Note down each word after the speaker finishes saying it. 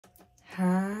Hi.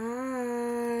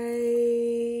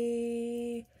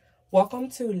 Welcome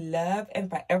to Love and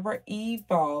Forever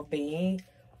Evolving,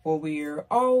 where we're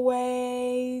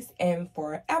always and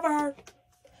forever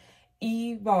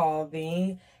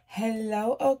evolving.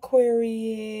 Hello,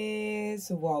 Aquarius.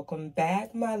 Welcome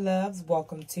back, my loves.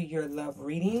 Welcome to your love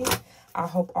reading. I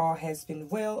hope all has been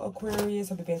well, Aquarius.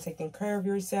 Hope you've been taking care of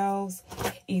yourselves,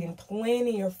 eating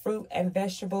plenty of fruit and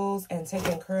vegetables, and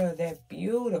taking care of that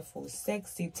beautiful,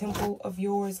 sexy temple of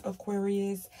yours,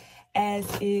 Aquarius, as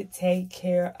it take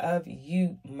care of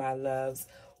you, my loves.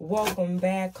 Welcome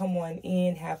back. Come on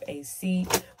in. Have a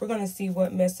seat. We're going to see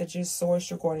what messages source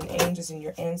your guardian angels and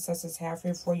your ancestors have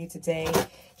here for you today.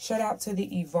 Shout out to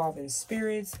the evolving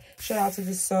spirits. Shout out to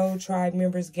the soul tribe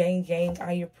members. Gang.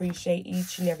 I appreciate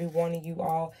each and every one of you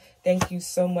all. Thank you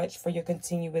so much for your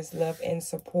continuous love and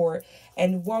support.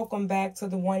 And welcome back to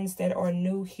the ones that are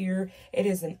new here. It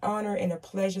is an honor and a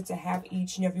pleasure to have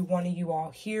each and every one of you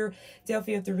all here.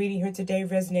 Definitely, if the reading here today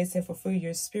resonates and fulfill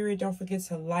your spirit, don't forget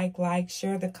to like,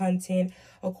 share the content,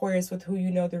 Aquarius, with who you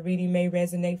know the reading may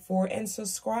resonate for, and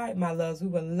subscribe, my loves. We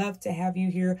would love to have you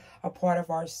here, a part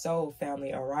of our soul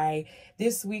family, all right?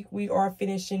 This week, we are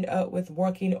finishing up with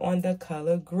working on the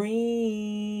color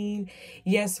green.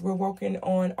 Yes, we're working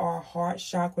on our heart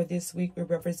chakra this week. We're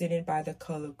represented by the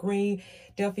color green.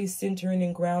 Definitely centering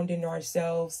and grounding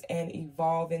ourselves and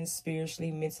evolving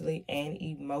spiritually, mentally, and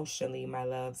emotionally, my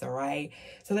loves, all right?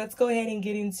 So let's go ahead and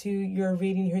get into your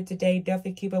reading here today.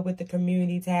 Definitely keep up with the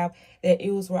community tab. That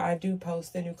is where I do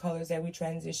post the new colors that we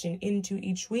transition into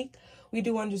each week. We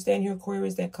do understand here,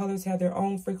 Aquarius, that colors have their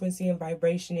own frequency and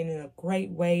vibration, and in a great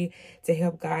way to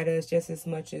help guide us just as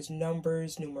much as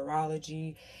numbers,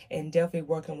 numerology, and definitely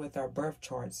working with our birth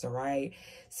charts, all right?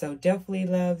 So definitely,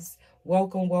 loves,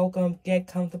 welcome, get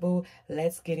comfortable.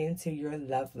 Let's get into your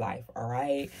love life, all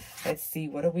right? Let's see,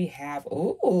 what do we have?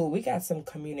 Ooh, we got some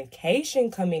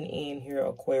communication coming in here,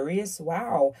 Aquarius.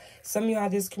 Wow. Some of y'all,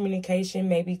 this communication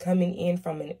may be coming in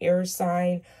from an air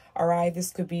sign. All right,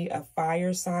 this could be a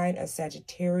fire sign, a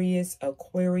Sagittarius,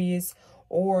 Aquarius,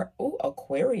 or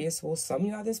Aquarius. Well, some of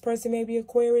y'all, this person may be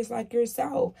Aquarius like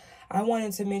yourself. I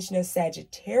wanted to mention a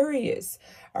Sagittarius.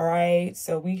 All right,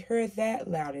 so we heard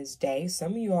that loud as day.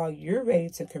 Some of you all, you're ready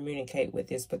to communicate with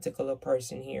this particular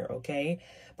person here, okay?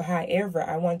 But however,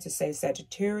 I want to say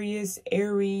Sagittarius,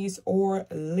 Aries, or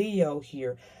Leo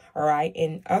here. All right,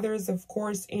 and others, of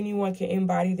course, anyone can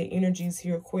embody the energies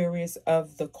here, Aquarius,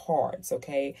 of the cards,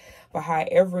 okay? But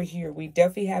however, here, we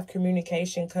definitely have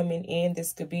communication coming in.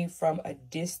 This could be from a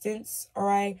distance, all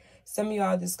right? Some of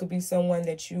y'all, this could be someone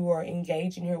that you are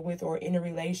engaging here with or in a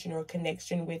relation or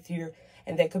connection with here,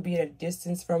 and that could be at a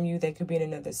distance from you. They could be in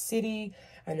another city,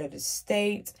 another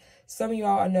state. Some of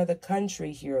y'all, another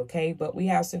country here, okay? But we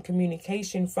have some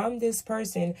communication from this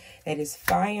person that is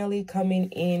finally coming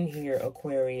in here,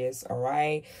 Aquarius, all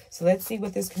right? So let's see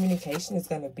what this communication is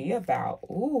going to be about.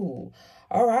 Ooh,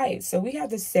 all right. So we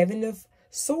have the Seven of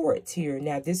Swords here.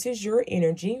 Now, this is your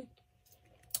energy.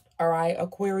 All right,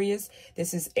 Aquarius,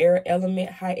 this is air element,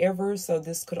 however, so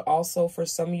this could also, for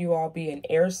some of you all, be an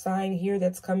air sign here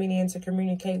that's coming in to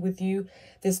communicate with you.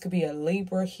 This could be a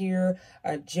Libra here,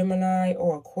 a Gemini,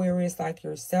 or Aquarius like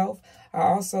yourself. I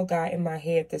also got in my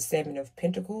head the Seven of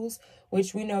Pentacles,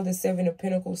 which we know the Seven of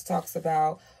Pentacles talks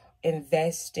about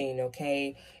investing,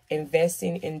 okay?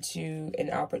 Investing into an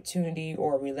opportunity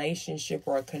or a relationship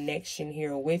or a connection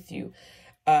here with you.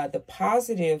 The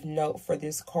positive note for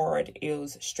this card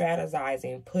is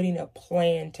strategizing, putting a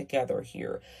plan together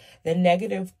here. The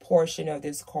negative portion of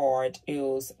this card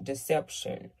is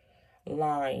deception,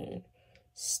 lying,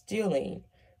 stealing,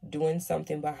 doing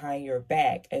something behind your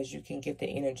back, as you can get the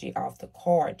energy off the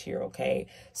card here, okay?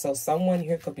 So someone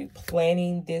here could be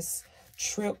planning this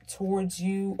trip towards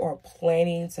you or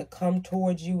planning to come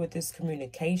towards you with this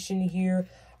communication here.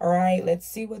 All right, let's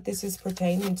see what this is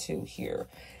pertaining to here.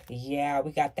 Yeah,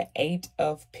 we got the Eight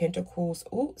of Pentacles.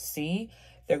 Ooh, see,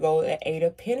 there go the Eight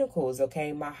of Pentacles,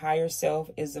 okay? My higher self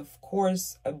is, of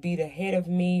course, a beat ahead of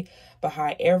me. But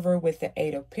however, with the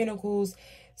Eight of Pentacles,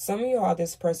 some of y'all,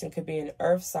 this person could be an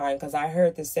earth sign, because I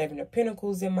heard the Seven of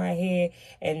Pentacles in my head,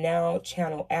 and now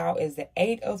channel out is the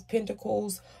Eight of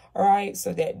Pentacles. All right,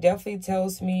 so that definitely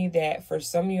tells me that for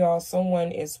some of y'all,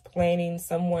 someone is planning,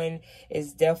 someone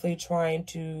is definitely trying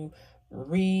to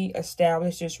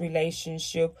re-establish this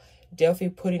relationship, definitely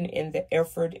putting in the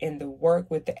effort and the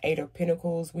work with the Eight of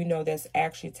Pentacles. We know that's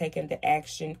actually taking the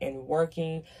action and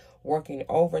working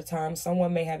overtime.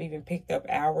 Someone may have even picked up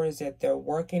hours at their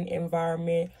working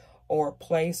environment or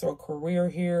place or career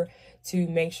here to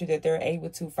make sure that they're able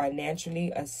to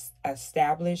financially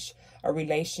establish a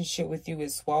relationship with you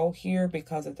as well here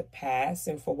because of the past.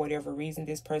 And for whatever reason,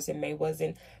 this person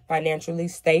wasn't financially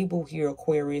stable here,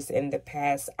 Aquarius, in the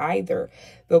past either.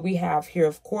 But we have here,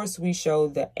 of course, we show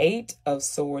the 8 of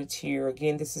Swords here.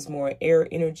 Again, this is more air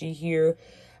energy here.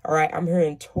 All right, I'm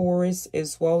hearing Taurus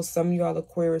as well. Some of y'all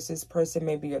Aquarius, this person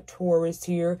may be a Taurus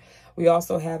here. We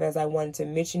also have, as I wanted to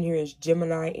mention here, is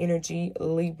Gemini energy,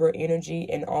 Libra energy,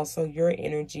 and also your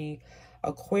energy,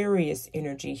 Aquarius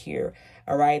energy here.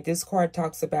 All right, this card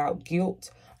talks about guilt.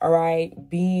 All right,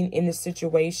 being in a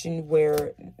situation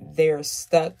where they're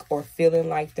stuck or feeling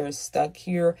like they're stuck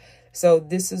here. So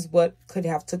this is what could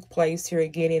have took place here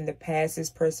again in the past. This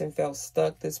person felt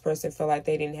stuck. This person felt like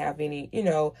they didn't have any,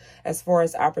 as far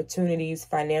as opportunities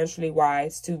financially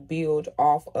wise to build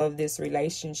off of this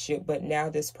relationship. But now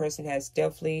this person has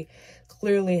definitely,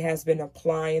 clearly has been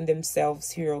applying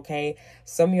themselves here, okay?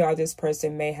 Some of y'all, this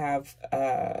person may have,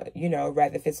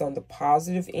 rather if it's on the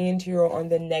positive end here or on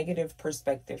the negative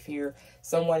perspective here,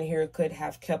 someone here could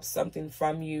have kept something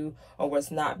from you or was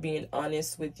not being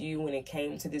honest with you when it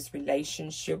came to this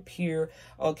relationship here,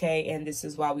 okay? And this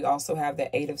is why we also have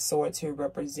the 8 of Swords here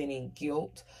representing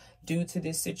guilt due to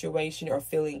this situation or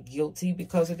feeling guilty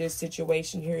because of this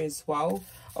situation here as well,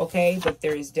 okay? But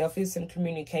there is definitely some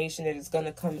communication that is going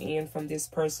to come in from this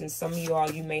person. Some of you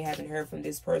all, you may haven't heard from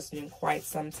this person in quite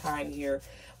some time here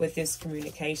with this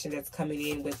communication that's coming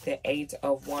in with the 8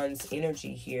 of Wands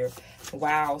energy here.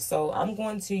 Wow. So I'm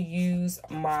going to use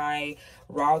my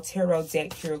Raw Tarot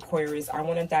deck here, Aquarius. I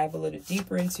want to dive a little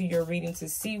deeper into your reading to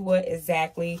see what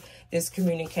exactly this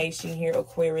communication here,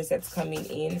 Aquarius, that's coming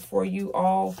in for you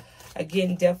all.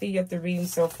 Again, definitely if the reading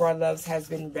so far, loves, has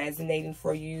been resonating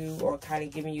for you or kind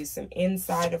of giving you some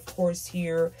insight, of course,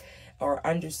 here, or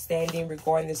understanding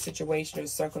regarding the situation or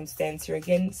circumstance here.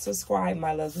 Again, subscribe,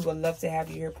 my loves. We would love to have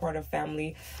you here, part of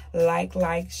family. Like,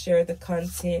 share the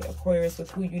content, Aquarius,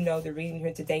 with who you know the reading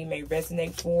here today may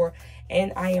resonate for.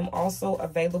 And I am also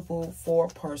available for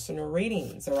personal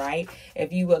readings, all right?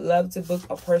 If you would love to book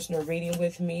a personal reading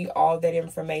with me, all that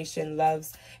information,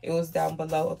 loves, it was down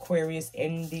below, Aquarius,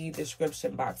 in the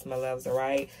description box, my loves, all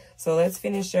right? So let's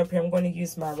finish up here. I'm going to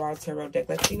use my Raw Tarot deck.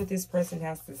 Let's see what this person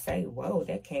has to say. Whoa,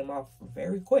 that came off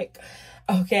very quick.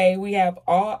 Okay, we have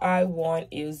All I Want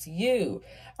Is You.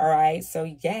 All right, so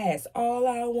yes, all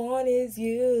I want is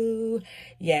you.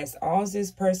 Yes, all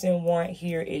this person want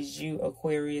here is you,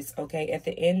 Aquarius. Okay, at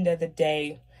the end of the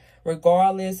day,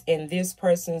 regardless in this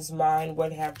person's mind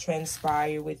what have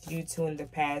transpired with you two in the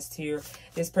past here,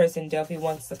 this person definitely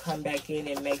wants to come back in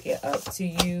and make it up to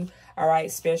you. All right,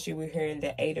 especially we're hearing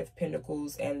the 8 of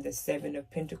Pentacles and the 7 of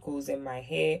Pentacles in my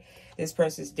head. This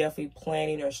person is definitely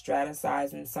planning or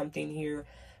strategizing something here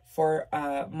for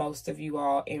most of you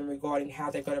all in regarding how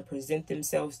they're going to present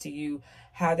themselves to you,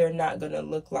 how they're not going to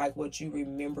look like what you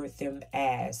remember them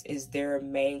as is their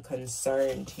main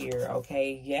concern here,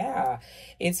 okay? Yeah,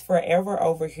 it's forever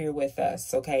over here with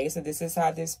us, okay? So this is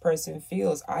how this person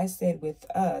feels. I said with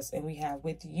us, and we have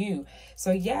with you.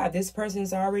 So yeah, this person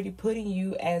is already putting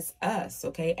you as us,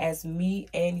 okay? As me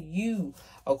and you,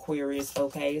 Aquarius,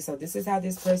 okay? So this is how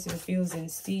this person feels and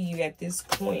see you at this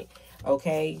point.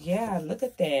 Okay, yeah, look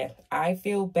at that. I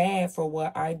feel bad for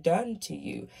what I done to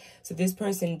you. So this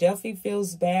person definitely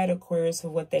feels bad, Aquarius, for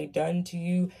what they done to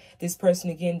you. This person,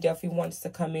 again, definitely wants to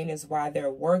come in as why they're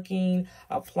working,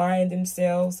 applying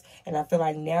themselves. And I feel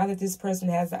like now that this person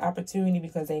has the opportunity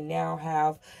because they now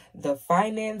have the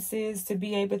finances to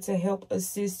be able to help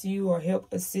assist you or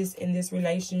help assist in this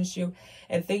relationship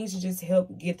and things to just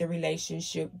help get the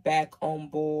relationship back on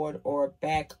board or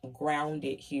back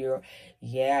grounded here.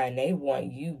 Yeah, and they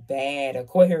want you bad,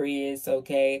 Aquarius,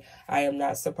 okay? I am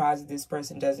not surprised if this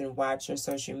person doesn't watch your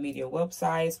social media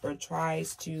websites or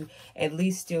tries to at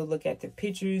least still look at the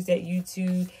pictures that you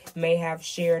two may have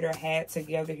shared or had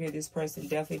together here. This person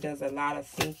definitely does a lot of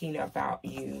thinking about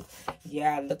you.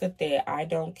 Yeah, look at that. I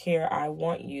don't care. I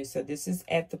want you. So this is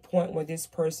at the point where this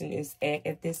person is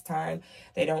at this time.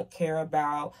 They don't care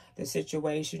about the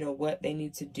situation or what they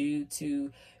need to do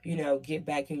to, get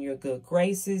back in your good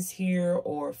graces here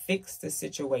or fix the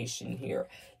situation here.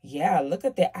 Yeah, look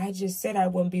at that. I just said I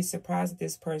wouldn't be surprised if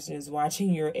this person is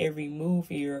watching your every move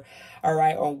here, all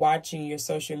right, or watching your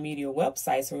social media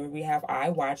websites where we have I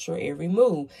watch your every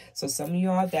move. So some of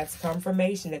y'all, that's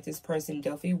confirmation that this person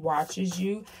definitely watches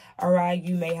you, all right.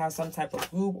 You may have some type of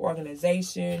group,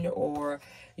 organization, or,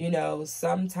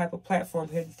 some type of platform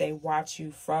here that they watch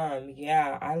you from.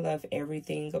 Yeah, I love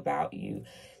everything about you.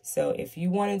 So if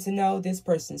you wanted to know, this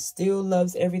person still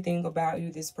loves everything about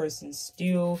you. This person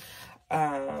still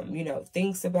you know,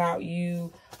 thinks about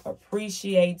you,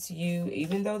 appreciates you,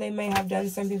 even though they may have done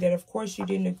something that, of course, you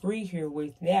didn't agree here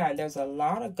with. Yeah, there's a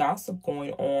lot of gossip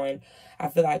going on, I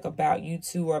feel like, about you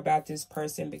two or about this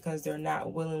person, because they're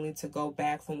not willingly to go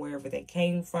back from wherever they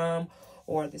came from,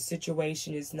 or the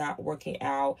situation is not working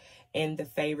out in the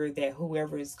favor that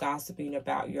whoever is gossiping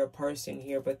about your person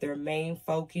here. But their main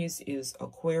focus is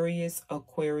Aquarius,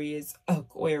 Aquarius,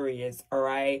 Aquarius. All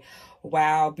right.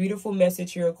 Wow. Beautiful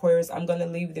message here, Aquarius. I'm going to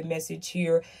leave the message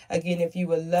here. Again, if you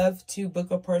would love to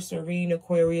book a personal reading,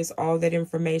 Aquarius, all that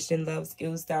information, loves,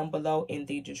 is down below in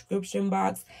the description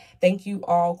box. Thank you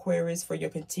all, Aquarius, for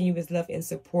your continuous love and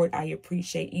support. I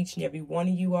appreciate each and every one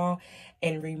of you all.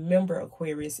 And remember,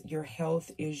 Aquarius, your health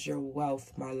is your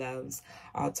wealth, my loves.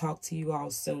 I'll talk to you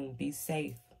all soon. Be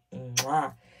safe.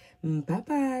 Mwah.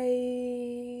 Bye-bye.